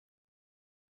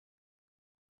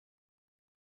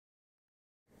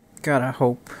God, I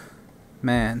hope.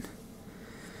 Man.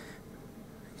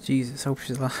 Jesus, hope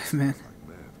she's alive, man. Like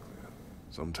math, Clem.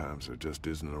 Sometimes there just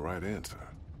isn't a right answer.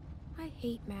 I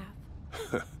hate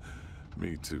math.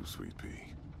 Me too, sweet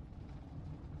pea.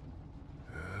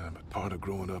 But part of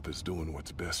growing up is doing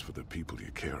what's best for the people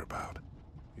you care about.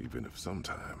 Even if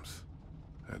sometimes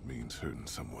that means hurting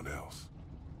someone else.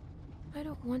 I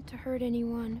don't want to hurt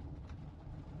anyone.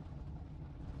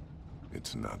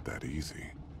 It's not that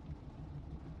easy.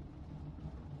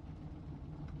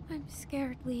 I'm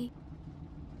scared, Lee.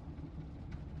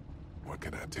 What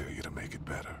can I tell you to make it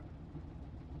better?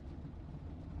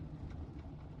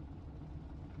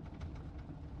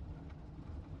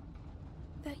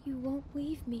 That you won't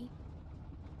leave me.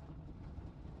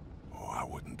 Oh, I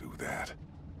wouldn't do that.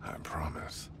 I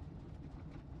promise.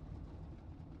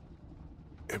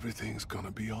 Everything's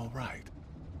gonna be all right.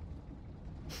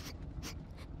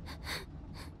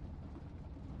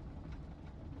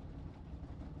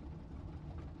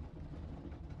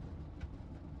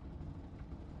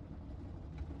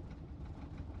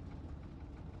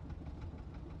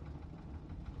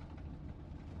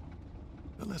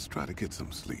 Now let's try to get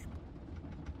some sleep.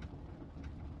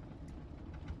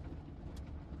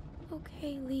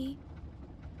 Okay, Lee.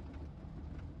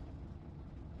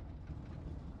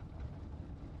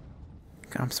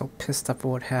 God, I'm so pissed off at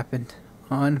what happened.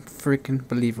 Unfreaking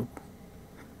believable.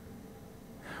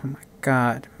 Oh my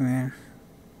God, man.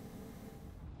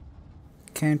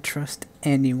 Can't trust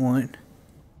anyone.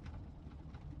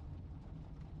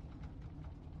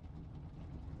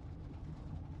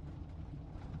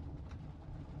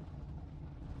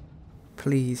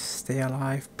 Please stay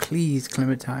alive. Please,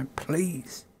 Clementine.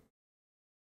 Please.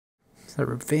 It's that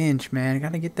revenge, man. I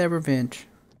gotta get that revenge.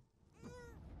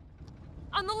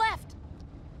 On the left!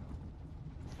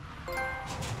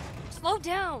 Slow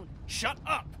down! Shut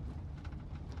up!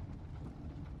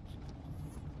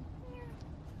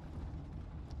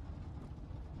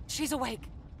 She's awake.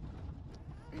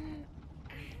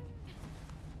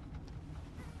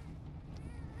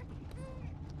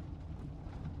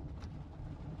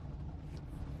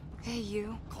 Hey,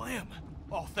 you. Clem!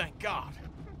 Oh, thank God.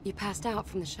 You passed out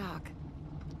from the shock.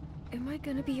 Am I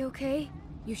gonna be okay?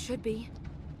 You should be.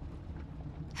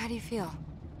 How do you feel?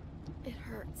 It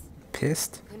hurts.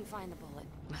 Pissed? Couldn't find the bullet.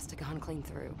 Must have gone clean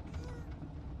through.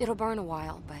 It'll burn a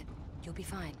while, but you'll be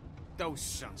fine. Those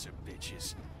sons of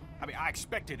bitches. I mean, I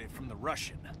expected it from the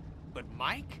Russian. But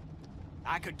Mike?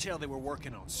 I could tell they were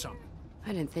working on something.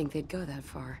 I didn't think they'd go that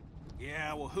far.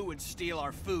 Yeah, well, who would steal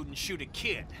our food and shoot a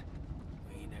kid?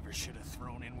 We never should have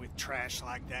thrown in with trash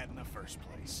like that in the first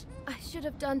place. I should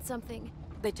have done something.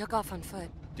 They took off on foot.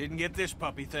 Didn't get this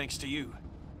puppy thanks to you.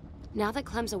 Now that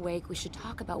Clem's awake, we should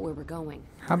talk about where we're going.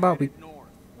 How about we Headed north.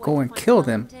 go and kill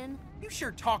them? You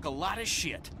sure talk a lot of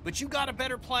shit, but you got a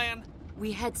better plan?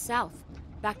 We head south,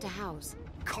 back to House.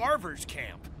 Carver's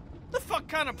camp? The fuck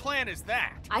kind of plan is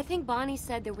that? I think Bonnie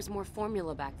said there was more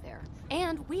formula back there.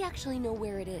 And we actually know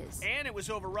where it is. And it was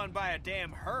overrun by a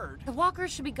damn herd. The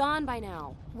walkers should be gone by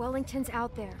now. Wellington's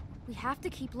out there. We have to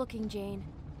keep looking, Jane.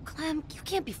 Clem, you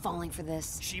can't be falling for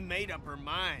this. She made up her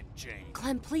mind, Jane.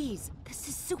 Clem, please. This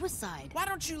is suicide. Why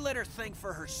don't you let her think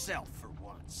for herself for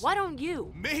once? Why don't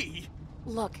you? Me?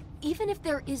 Look, even if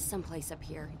there is someplace up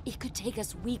here, it could take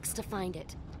us weeks to find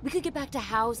it. We could get back to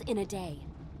House in a day.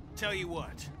 Tell you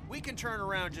what, we can turn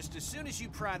around just as soon as you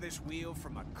pry this wheel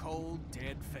from my cold,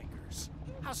 dead fingers.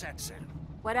 How's that sound?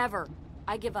 Whatever.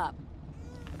 I give up.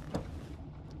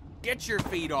 Get your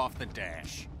feet off the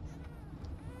dash.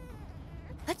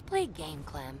 Let's play a game,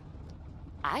 Clem.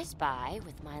 I spy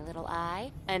with my little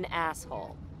eye an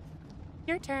asshole.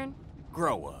 Your turn.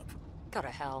 Grow up. Go to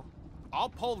hell. I'll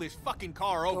pull this fucking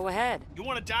car over. Go ahead. You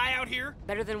want to die out here?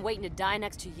 Better than waiting to die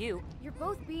next to you. You're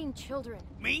both being children.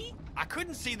 Me? I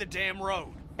couldn't see the damn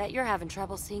road. Bet you're having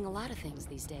trouble seeing a lot of things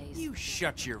these days. You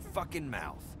shut your fucking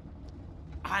mouth.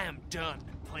 I am done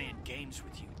playing games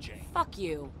with you, Jane. Fuck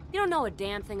you. You don't know a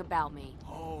damn thing about me.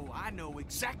 Oh, I know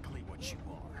exactly what you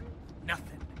are.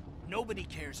 Nothing. Nobody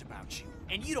cares about you.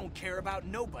 And you don't care about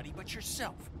nobody but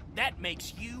yourself. That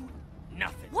makes you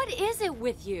nothing. What is it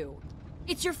with you?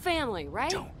 It's your family,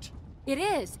 right? Don't. It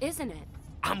is, isn't it?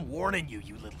 I'm warning you,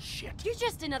 you little shit. You're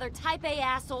just another type A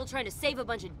asshole trying to save a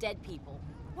bunch of dead people.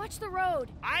 Watch the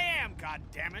road. I am,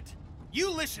 goddammit.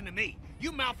 You listen to me.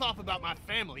 You mouth off about my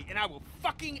family, and I will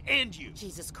fucking end you.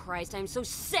 Jesus Christ, I'm so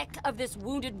sick of this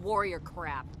wounded warrior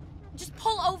crap. Just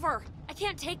pull over. I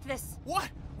can't take this. What?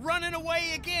 Running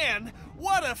away again?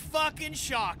 What a fucking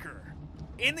shocker.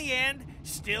 In the end,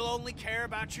 still only care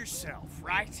about yourself,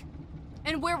 right?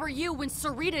 And where were you when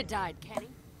Sarita died, Kenny?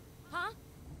 Huh?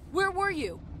 Where were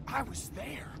you? I was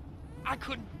there. I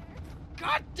couldn't...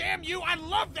 God damn you, I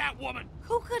love that woman!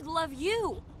 Who could love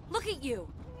you? Look at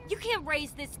you. You can't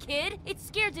raise this kid. It's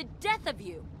scared to death of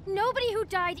you. Nobody who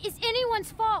died is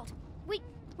anyone's fault.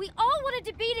 We all wanted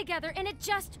to be together and it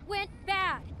just went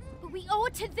bad. But we owe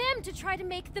it to them to try to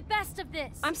make the best of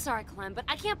this. I'm sorry, Clem, but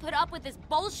I can't put up with this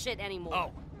bullshit anymore.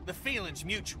 Oh, the feeling's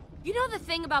mutual. You know the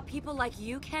thing about people like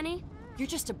you, Kenny? You're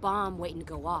just a bomb waiting to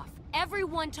go off.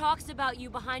 Everyone talks about you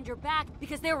behind your back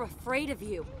because they're afraid of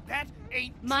you. That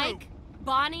ain't true. Mike,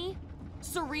 Bonnie,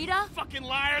 Sarita. Fucking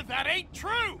liar, that ain't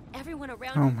true! Everyone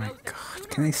around Oh you my knows that God, sooner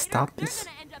can or they later, stop they're this?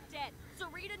 gonna end up dead.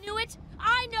 Sarita knew it,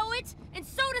 I know it, and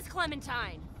so does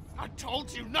Clementine. I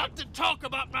told you not to talk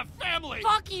about my family!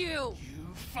 Fuck you!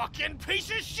 You fucking piece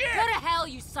of shit! Go to hell,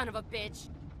 you son of a bitch!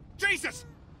 Jesus!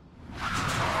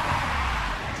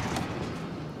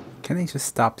 Can they just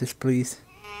stop this, please?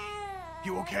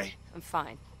 You okay? I'm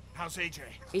fine. How's AJ?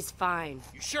 He's fine.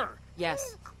 You sure?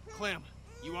 Yes. Clem,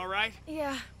 you alright?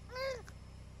 Yeah.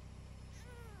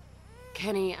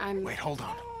 Kenny, I'm... Wait, hold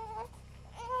on.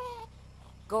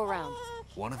 Go around.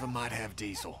 One of them might have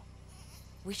diesel.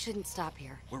 We shouldn't stop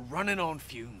here. We're running on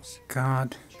fumes.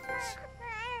 God.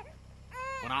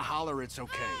 When I holler it's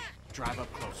okay, drive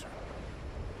up closer.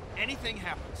 Anything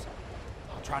happens,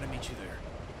 I'll try to meet you there.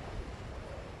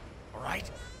 Alright?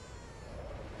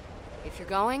 If you're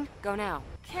going, go now.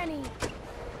 Kenny.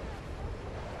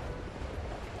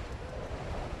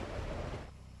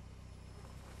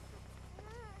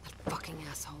 That fucking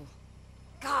asshole.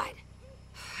 God!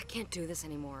 I can't do this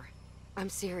anymore. I'm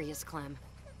serious, Clem.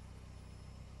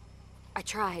 I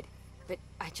tried, but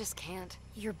I just can't.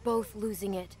 You're both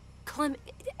losing it. Clem,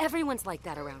 everyone's like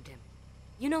that around him.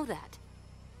 You know that.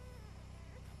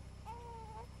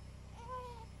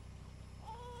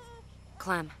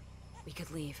 Clem, we could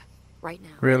leave. Right now.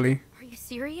 Really? Are you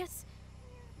serious?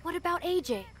 What about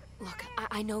AJ? Look,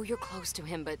 I know you're close to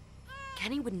him, but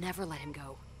Kenny would never let him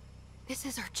go. This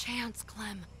is our chance,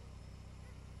 Clem.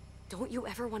 Don't you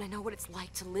ever want to know what it's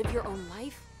like to live your own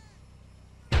life?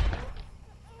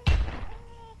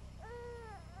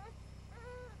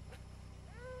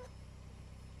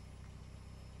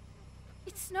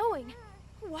 It's snowing.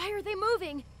 Why are they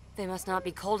moving? They must not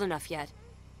be cold enough yet.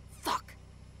 Fuck!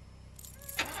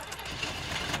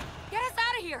 Get us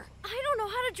out of here! I don't know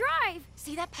how to drive.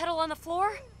 See that pedal on the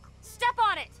floor? Step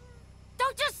on it!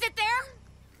 Don't just sit there!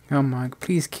 Oh my,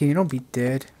 please, Kenny, don't be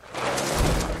dead.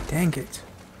 Dang it.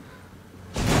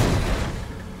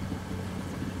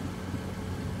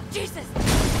 Jesus!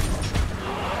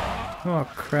 Oh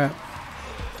crap.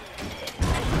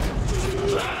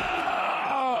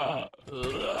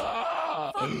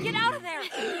 Fuck, get out of there!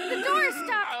 The door is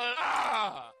stuck.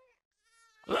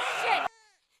 Shit!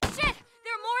 Shit!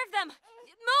 There are more of them!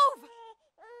 Move!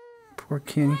 Poor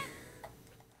Kenny.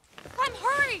 Clem,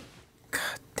 hurry!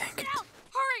 God dang it. Get out!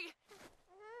 Hurry!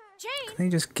 Jane! Can they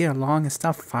just get along and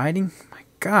stop fighting? My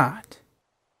God.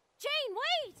 Jane,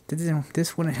 wait!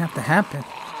 This wouldn't have to happen.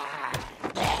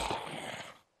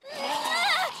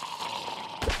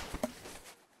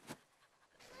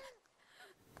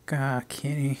 God,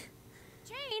 Kenny.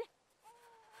 Jane!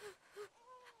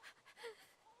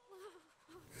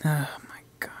 Oh my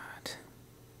God.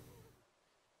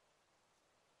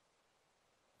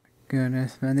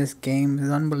 Goodness, man, this game is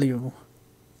unbelievable.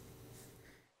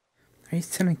 Are you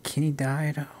telling me Kenny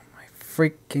died? Oh my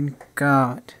freaking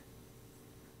God.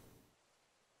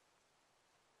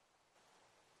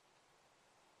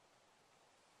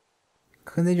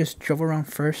 Couldn't they just drove around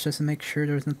first just to make sure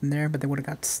there was nothing there, but they would have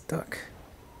got stuck?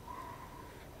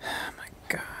 Oh my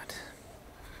God.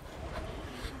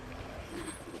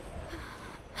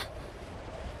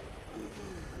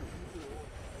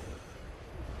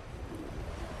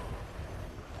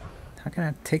 How can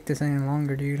I take this any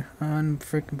longer, dude?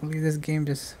 Unfreaking believe this game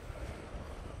just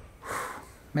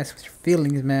mess with your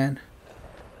feelings, man.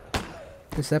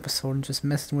 This episode just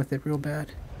messing with it real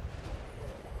bad.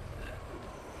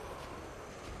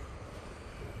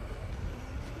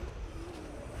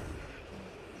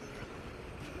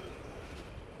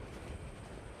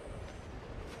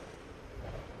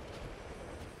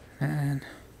 Man.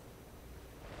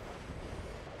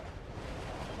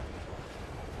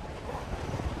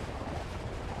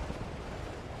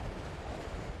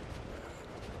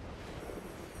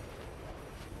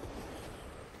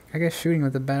 I guess shooting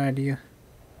was a bad idea.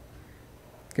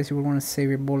 Guess you would want to save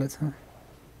your bullets, huh?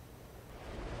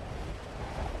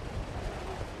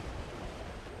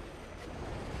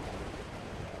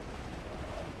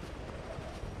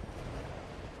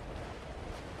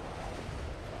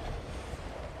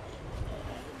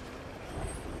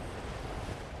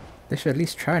 They should at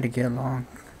least try to get along.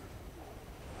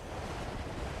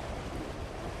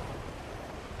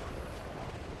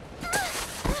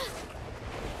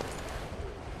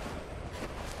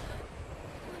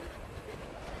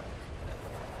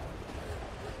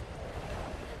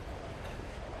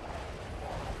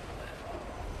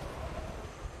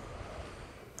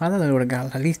 I thought I would have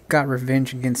got at least got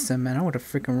revenge against them, man. I would have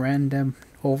freaking ran them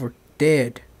over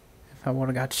dead if I would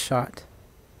have got shot.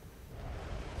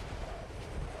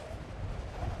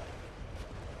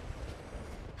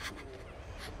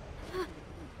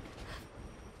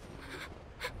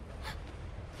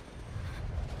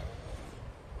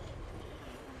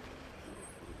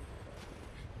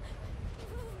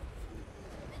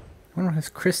 I wonder if it's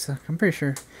Krista. I'm pretty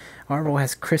sure Arvo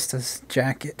has Krista's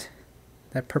jacket.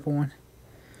 That purple one.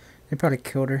 They probably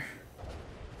killed her.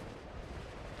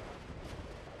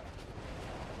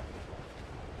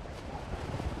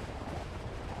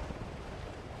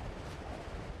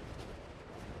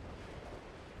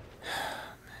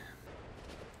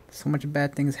 So much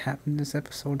bad things happened in this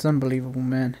episode. It's unbelievable,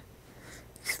 man.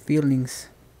 These feelings.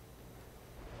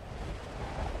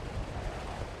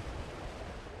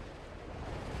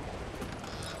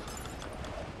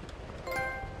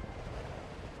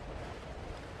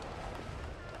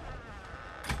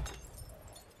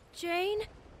 Jane?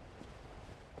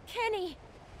 Kenny?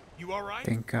 You alright?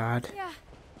 Thank God. Yeah,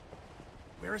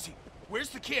 Where is he? Where's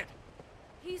the kid?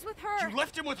 he's with her. You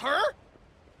left him with her?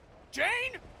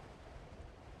 Jane?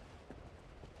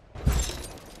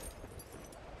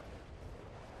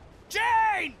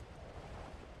 Jane!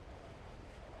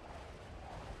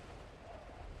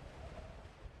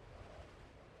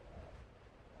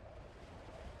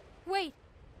 Wait,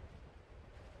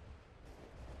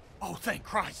 Oh, thank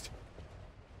Christ.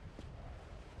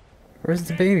 Where's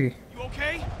the baby? You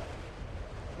okay?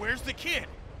 Where's the kid?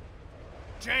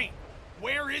 Jane,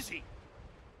 where is he?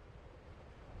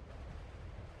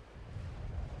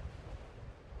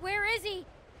 where is he?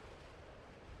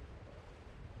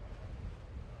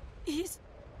 He's...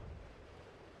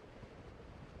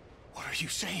 What are you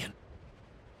saying?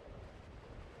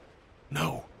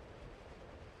 No.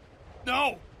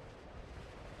 No!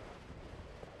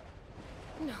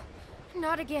 No,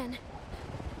 not again.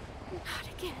 Not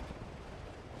again.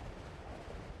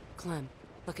 Clem,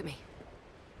 look at me.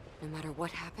 No matter what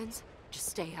happens, just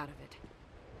stay out of it.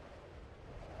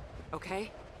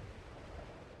 Okay?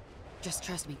 Just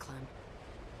trust me, Clem.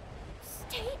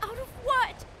 Stay out of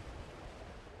what?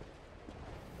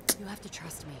 You have to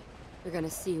trust me. You're gonna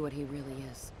see what he really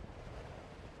is.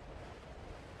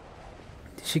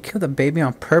 Did she kill the baby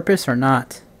on purpose or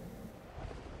not?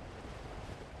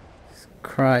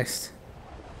 Christ.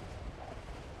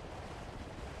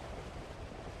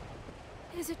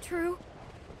 Is it true?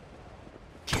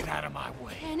 Get out of my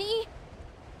way. Kenny?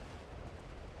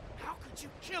 How could you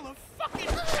kill a fucking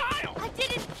child? I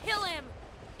didn't kill him!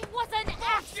 It was an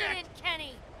accident,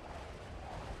 Kenny!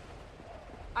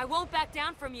 I won't back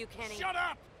down from you, Kenny. Shut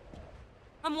up!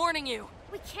 I'm warning you.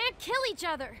 We can't kill each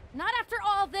other! Not after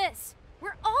all this!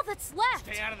 We're all that's left!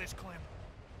 Stay out of this, Clem.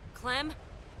 Clem,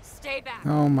 stay back.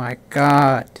 Oh my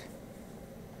God.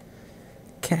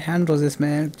 Can't handle this,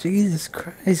 man. Jesus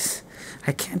Christ.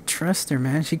 I can't trust her,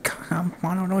 man.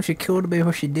 I don't know if she killed the baby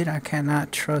or she did. I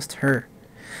cannot trust her.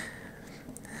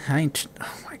 Oh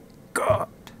my God.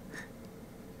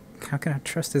 How can I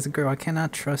trust this girl? I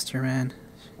cannot trust her, man.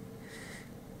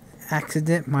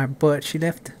 Accident, my butt. She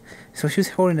left. So she was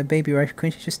holding the baby, right?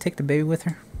 Couldn't she just take the baby with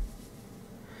her?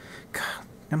 God,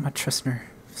 I'm not trusting her.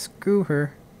 Screw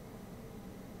her.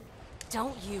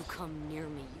 Don't you come near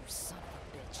me, you son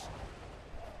of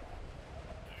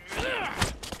a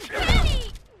bitch.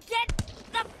 Kenny! Get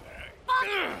the fuck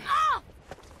off!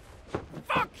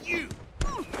 Fuck you!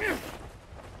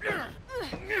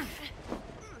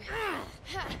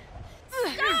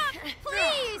 Stop!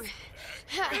 Please!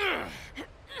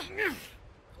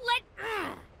 Let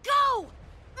go!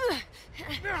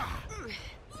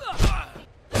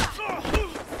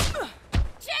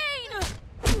 Jane!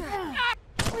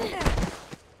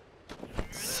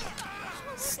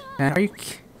 Man, are you?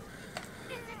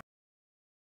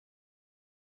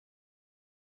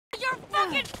 Your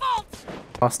fucking fault!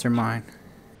 Lost her mind.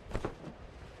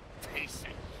 Piece of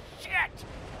shit!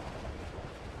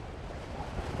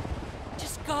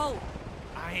 Just go.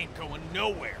 I ain't going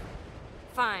nowhere.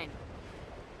 Fine.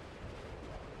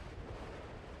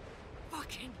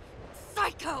 Fucking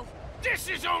psycho! This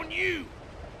is on you!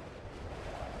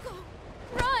 Go!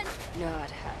 Run! Not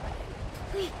happening.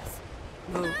 Please!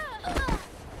 Move.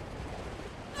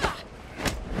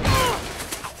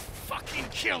 I'll fucking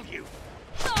kill you!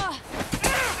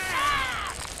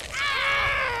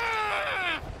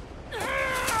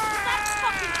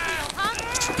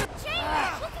 Jane,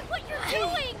 look at what you're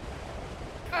doing!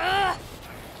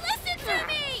 Listen to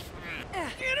me!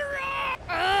 Get her off!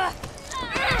 Ah!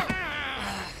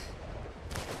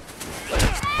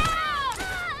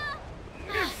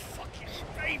 Fucking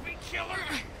baby killer!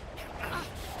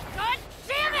 God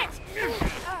damn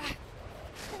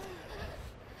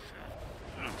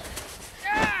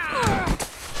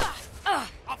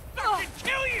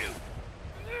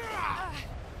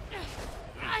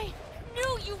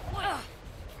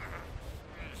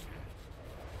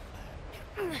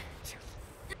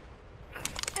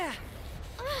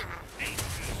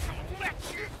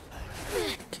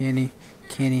Kenny,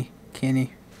 Kenny,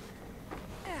 Kenny.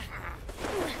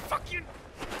 Fuck you!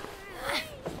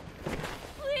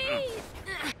 Please!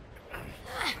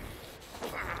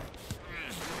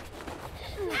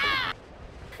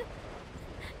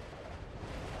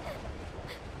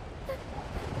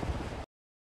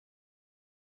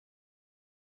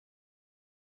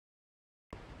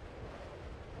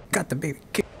 Got the baby.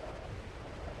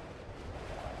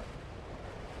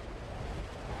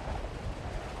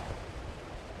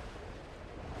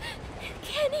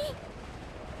 Kenny!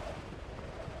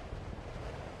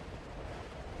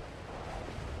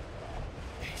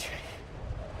 AJ.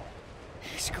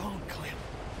 He's gone, Clem.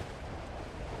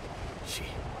 She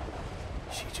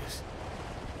just...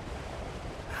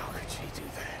 How could she do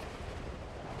that?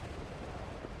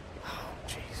 Oh,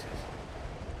 Jesus.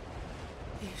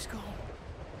 He's gone.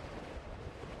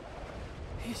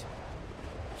 He's...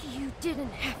 You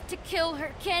didn't have to kill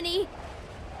her, Kenny!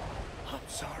 I'm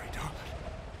sorry, darling.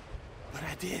 But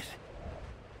I did.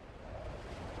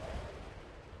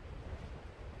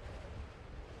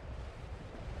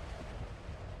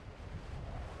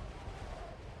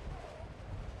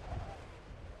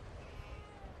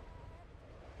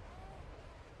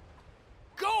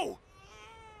 Go!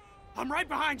 I'm right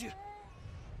behind you.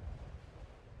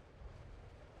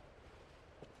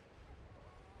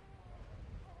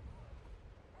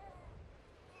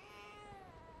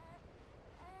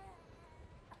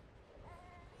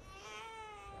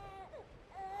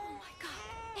 Oh my god,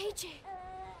 AJ!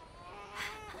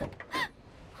 Oh my god.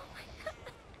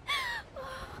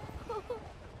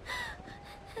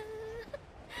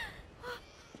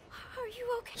 Are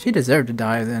you okay? She deserved to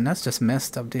die then. That's just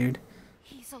messed up, dude.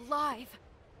 He's alive.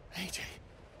 AJ,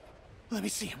 let me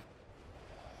see him.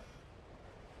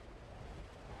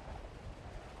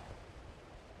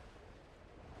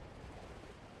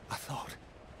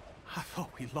 I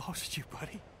thought we lost you,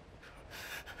 buddy.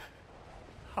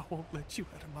 I won't let you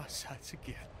out of my sights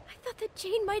again. I thought that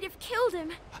Jane might have killed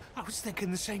him. I was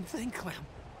thinking the same thing, Clem.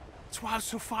 That's why I was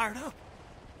so fired up.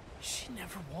 She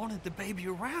never wanted the baby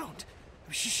around.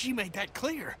 She made that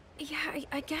clear. Yeah,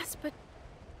 I guess, but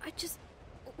I just...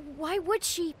 Why would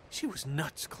she? She was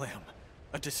nuts, Clem.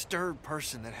 A disturbed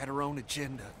person that had her own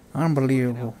agenda.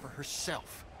 Unbelievable. Out for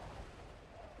herself.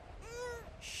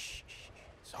 Shh.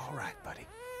 It's all right, buddy.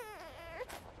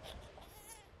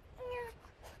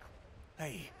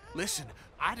 Hey, listen,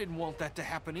 I didn't want that to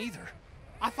happen either.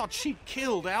 I thought she'd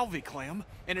killed Alvy, Clem,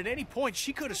 and at any point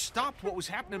she could have stopped what was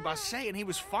happening by saying he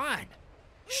was fine.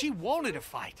 She wanted a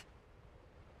fight.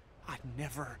 I'd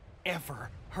never,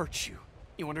 ever hurt you.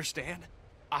 You understand?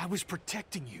 I was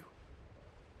protecting you.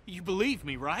 You believe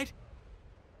me, right?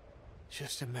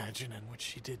 Just imagining what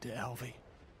she did to Alvy.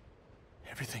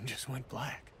 Everything just went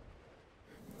black.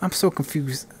 I'm so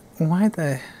confused. Why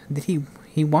did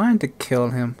he wanted to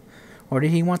kill him? Or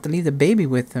did he want to leave the baby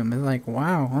with him? It's like,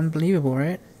 wow, unbelievable,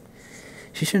 right?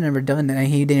 She should have never done that.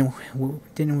 He didn't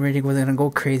really was gonna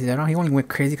go crazy at all. He only went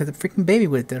crazy because the freaking baby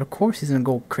was dead. Of course he's gonna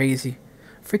go crazy.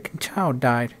 Freaking child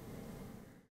died.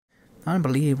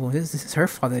 Unbelievable. This is her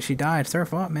fault that she died. It's her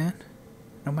fault, man.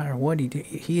 No matter what he did,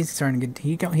 he's starting to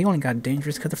get. He only got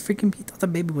dangerous because he thought the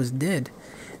baby was dead.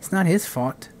 It's not his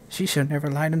fault. She should have never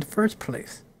lied in the first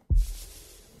place.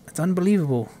 That's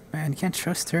unbelievable, man. You can't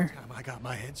trust her. I got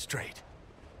my head straight.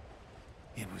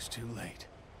 It was too late.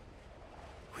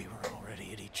 We were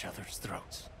already at each other's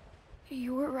throats.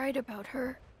 You were right about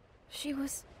her. She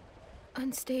was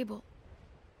unstable.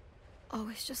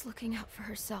 Always just looking out for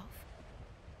herself.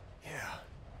 Yeah.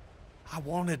 I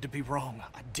wanted to be wrong.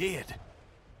 I did.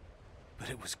 But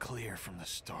it was clear from the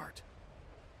start.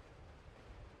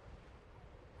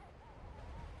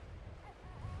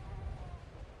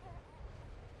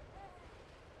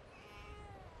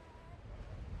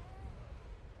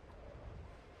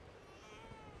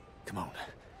 Come on.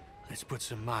 Let's put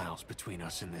some miles between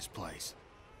us and this place.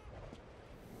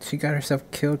 She got herself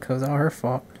killed because all her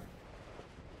fault.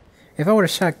 If I would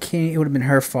have shot Kenny, it would have been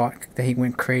her fault that he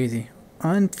went crazy.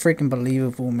 Unfreaking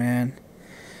believable, man.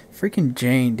 Freaking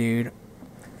Jane, dude.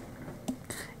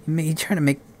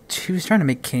 She was trying to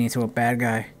make Kenny into a bad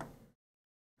guy.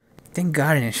 Thank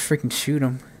God I didn't freaking shoot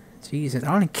him. Jesus,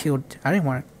 I didn't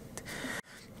want to.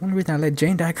 The only reason I let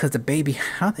Jane die because the baby.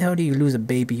 How the hell do you lose a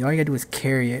baby? All you gotta do is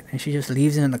carry it, and she just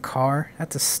leaves it in the car.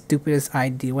 That's the stupidest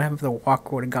idea. What happened if the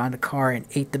walker would have got in the car and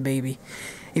ate the baby,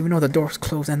 even though the door was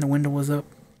closed and the window was up?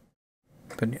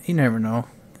 But you never know.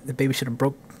 The baby should have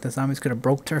broke. The zombies could have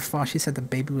broke her fall. She said the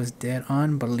baby was dead.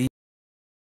 Unbelievable.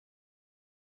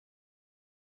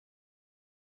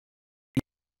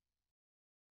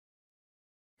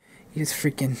 He's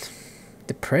freaking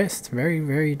depressed. Very,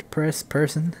 very depressed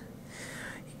person.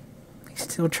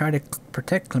 still try to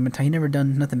protect Clementine. He never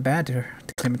done nothing bad to her.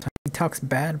 To Clementine, he talks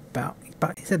bad about.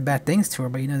 He said bad things to her,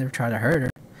 but he never tried to hurt her.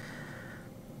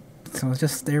 So it's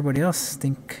just everybody else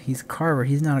think he's a Carver.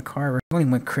 He's not a Carver. He only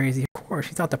went crazy. Of course,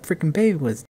 he thought the freaking baby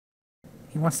was.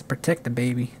 He wants to protect the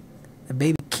baby. The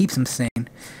baby keeps him sane.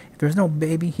 If there's no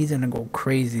baby, he's gonna go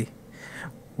crazy.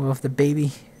 Well, if the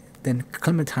baby, then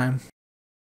Clementine.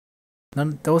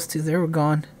 Those two, they were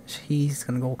gone. He's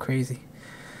gonna go crazy.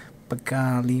 But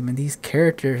golly, man, these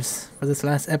characters for this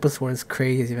last episode is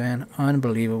crazy, man.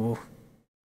 Unbelievable.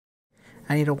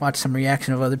 I need to watch some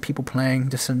reaction of other people playing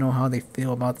just to know how they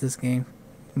feel about this game.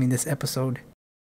 I mean, this episode.